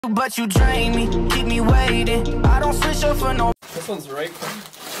But you drain me, keep me waiting. I don't switch up for no. This one's right.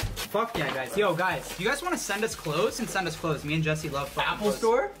 Fuck yeah, guys. Yo, guys, do you guys want to send us clothes? And send us clothes. Me and Jesse love fucking Apple clothes.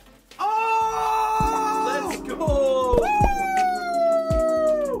 Store? Oh! Let's go!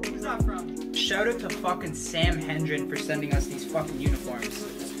 Woo! Who's that from? Shout out to fucking Sam Hendren for sending us these fucking uniforms.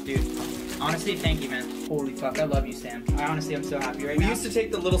 Dude, honestly, thank you, man. Holy fuck, I love you, Sam. I'm so happy right now. We used to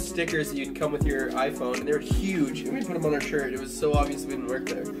take the little stickers you'd come with your iPhone, and they were huge, and we'd put them on our shirt. It was so obvious we didn't work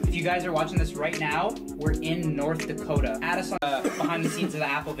there. If you guys are watching this right now, we're in North Dakota. Add us on behind the scenes of the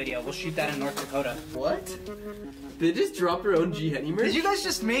Apple video. We'll shoot that in North Dakota. What? They just dropped their own G Henny merch? Did you guys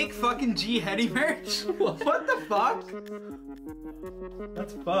just make fucking G Henny merch? What the fuck?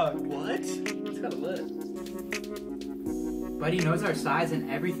 That's fucked. What? It's kinda lit. Buddy knows our size and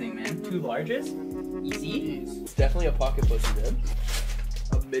everything, man. 2 larges? Easy. It's definitely a pocket pussy, man.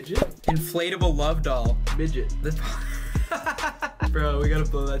 A midget? Inflatable love doll. Midget. Bro, we gotta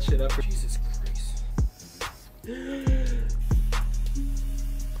blow that shit up. Jesus Christ.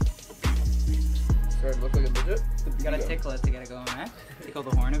 Sorry, look like a midget? You gotta tickle it to get it going, man. Tickle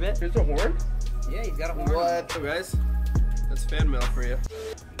the horn a bit. Here's a horn? Yeah, he's got a horn. What? Oh, guys, that's fan mail for you.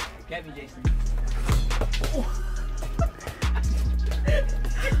 Get me, Jason. Oh.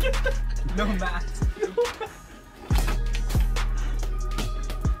 No mask.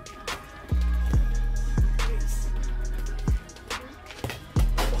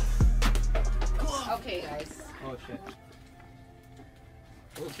 Okay, guys. Oh shit.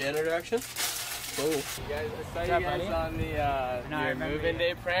 Oh, janitor action? Oh. You guys, I saw you guys on the your move-in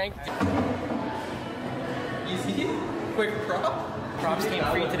day prank. Easy? Quick prop? Props came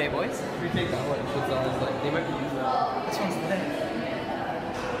free today, boys. We take that one. It's always like, they might be using that. This one's lit.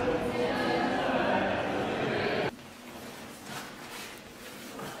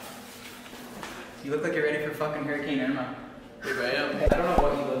 You look like you're ready for fucking Hurricane Irma. Maybe I am. I don't know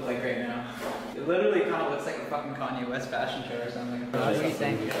what you look like right now. It literally kind of looks like a fucking Kanye West fashion show or something. What do you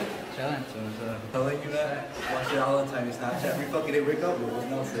think? Chillin'. Telling you that, watch it all the time. Snapchat, we fucking didn't wake up, but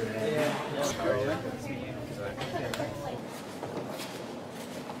what else is there? Yeah. How are you?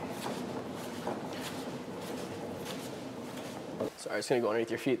 Sorry, I was gonna go underneath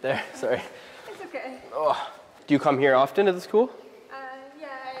your feet there. Sorry. It's okay. Oh. Do you come here often to the school? Yeah,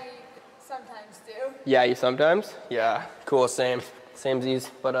 I sometimes do. Yeah, you sometimes? Yeah, cool, same. Samesies,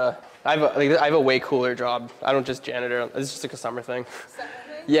 but I have a way cooler job. I don't just janitor, it's just like a summer thing. Summer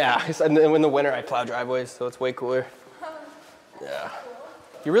thing? Yeah, and then in the winter I plow driveways, so it's way cooler. Yeah.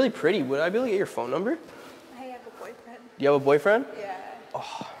 You're really pretty. Would I be able to get your phone number? I have a boyfriend. Do you have a boyfriend? Yeah.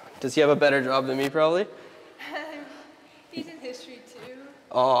 Oh, does he have a better job than me probably? He's in history too.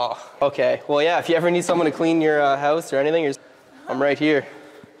 Oh, okay. Well, yeah, if you ever need someone to clean your house or anything, I'm right here.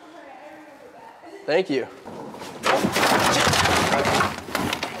 Thank you.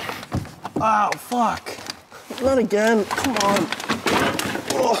 Oh, fuck. Not again. Come on.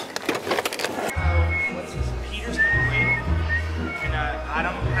 Oh. What's this? Peter's gonna wait. And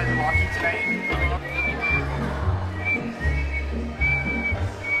Adam has hockey tonight.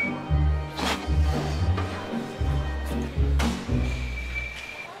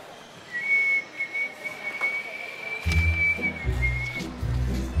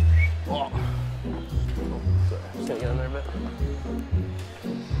 Oh. Sorry, just gonna get in there a bit.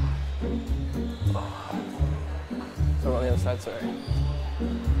 So we're on the other side, sorry.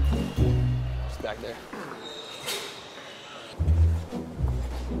 Just back there.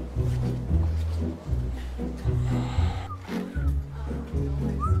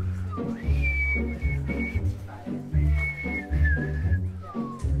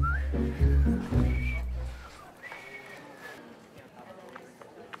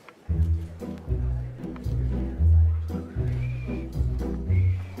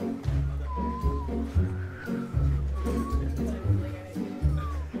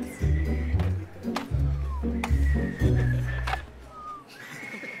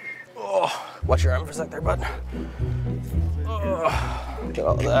 Watch your arm for a sec there, bud. Get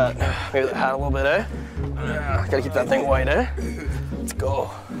all of that. Maybe the hat a little bit, eh? Yeah, gotta keep that thing white, eh? Let's go.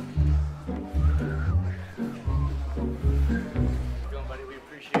 Buddy, we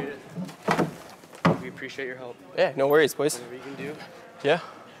appreciate it. We appreciate your help. Yeah, no worries, boys. Whatever you can do, Yeah?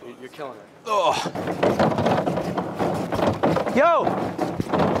 you're killing it. Oh. Yo!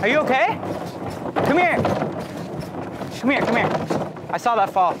 Are you okay? Come here. Come here, come here. I saw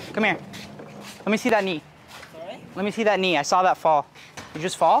that fall. Come here. Let me see that knee. Sorry? Let me see that knee. I saw that fall. You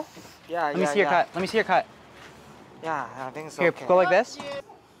just fall? Yeah, Let me see your cut. Let me see your cut. Yeah, I think so. Here, Okay. go like this.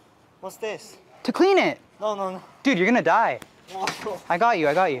 What's this? To clean it. No, no, no. Dude, you're gonna die. No, I got you,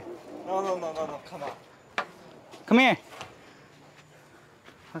 I got you. no, no, no, no, no. Come on. Come here.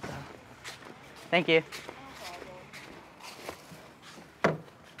 What the hell? Thank you.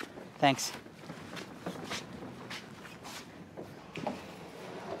 Thanks.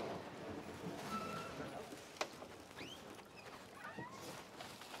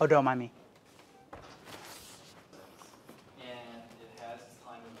 Oh, don't mind me. And it has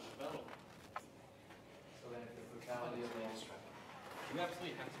time of metal. So then if the brutality of the all strike. Do you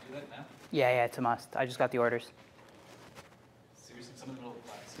absolutely have to do that now? Yeah, it's a must. I just got the orders. Seriously, some in the middle of the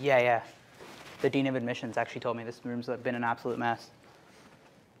class. Yeah. The Dean of Admissions actually told me this room's been an absolute mess.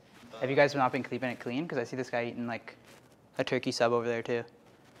 Have you guys not been keeping it clean? Because I see this guy eating like a turkey sub over there too. You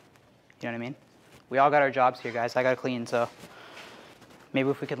know what I mean? We all got our jobs here, guys. I got to clean, so maybe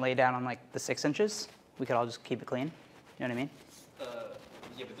if we could lay down on like the 6 inches, we could all just keep it clean. You know what I mean?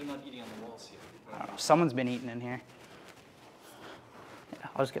 Yeah, but they're not eating on the walls here. I don't know. Someone's been eating in here. Yeah,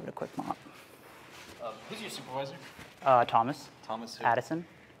 I'll just give it a quick mop. Who's your supervisor? Thomas. Thomas who? Addison.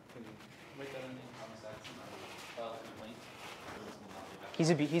 Write that in, Thomas Addison. File a complaint.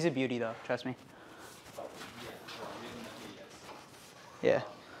 He's a beauty though, trust me. Oh, yeah. Well, we didn't know Yeah. yes.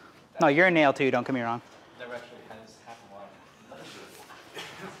 No, you're a nail too, don't get me wrong. Never actually has happened a lot.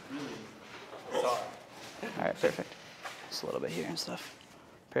 Really sorry. All right, perfect. Just a little bit here and stuff.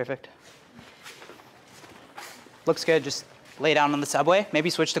 Perfect. Looks good, just lay down on the subway. Maybe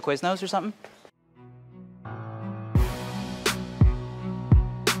switch to Quiznos or something.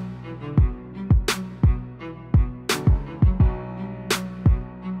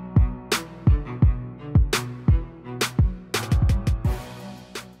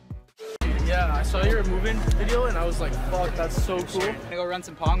 Yeah, I saw your moving video and I was like, fuck, that's so cool. Gonna go run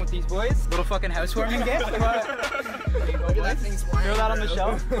some pong with these boys. Little fucking housewarming gift. Look at that thing's throw that on the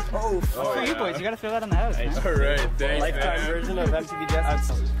shelf. Oh, for you boys, you gotta throw that on the house. Man. All right, thanks, Lifetime version of MTV Jets.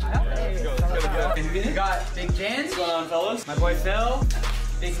 Let's go. We got Big Jans. What's going on, fellas? My boy Phil.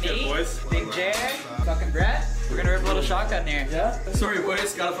 Big Nate. boys. Big Jared. Fucking Brett. We're gonna rip a little shotgun here. Yeah? Sorry,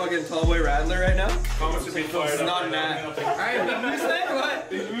 boys, got a fucking tall boy rattler right now. Thomas is being fired up. Not an ad. Alright, Big Moose night or what?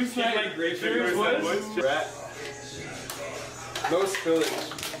 Big Moose night. Like great figures, boys. Rat. No spillage.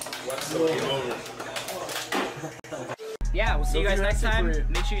 Whatsoever. Yeah, we'll see you guys Nothing next else time. for you.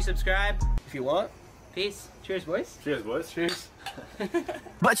 Make sure you subscribe. If you want. Peace. Cheers, boys. Cheers, boys. Cheers.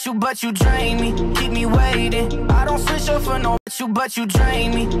 But you drain me, keep me waiting. I don't switch up for no. But you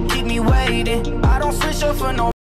drain me, keep me waiting. I don't switch up for no.